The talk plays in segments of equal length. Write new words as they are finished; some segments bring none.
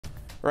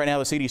Right now,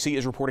 the CDC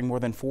is reporting more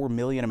than 4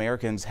 million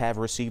Americans have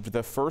received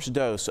the first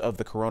dose of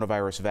the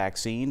coronavirus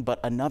vaccine, but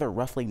another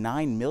roughly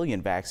 9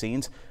 million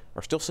vaccines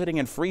are still sitting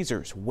in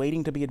freezers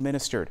waiting to be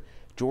administered.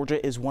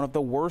 Georgia is one of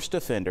the worst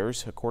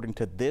offenders. According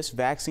to this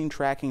vaccine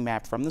tracking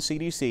map from the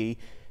CDC,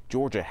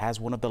 Georgia has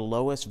one of the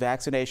lowest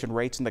vaccination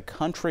rates in the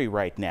country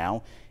right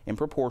now in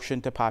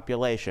proportion to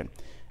population.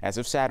 As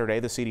of Saturday,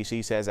 the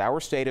CDC says our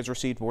state has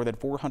received more than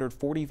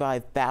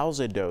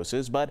 445,000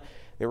 doses, but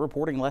they're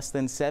reporting less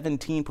than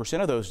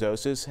 17% of those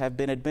doses have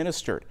been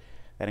administered.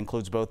 That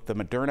includes both the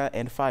Moderna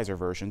and Pfizer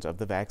versions of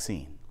the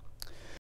vaccine.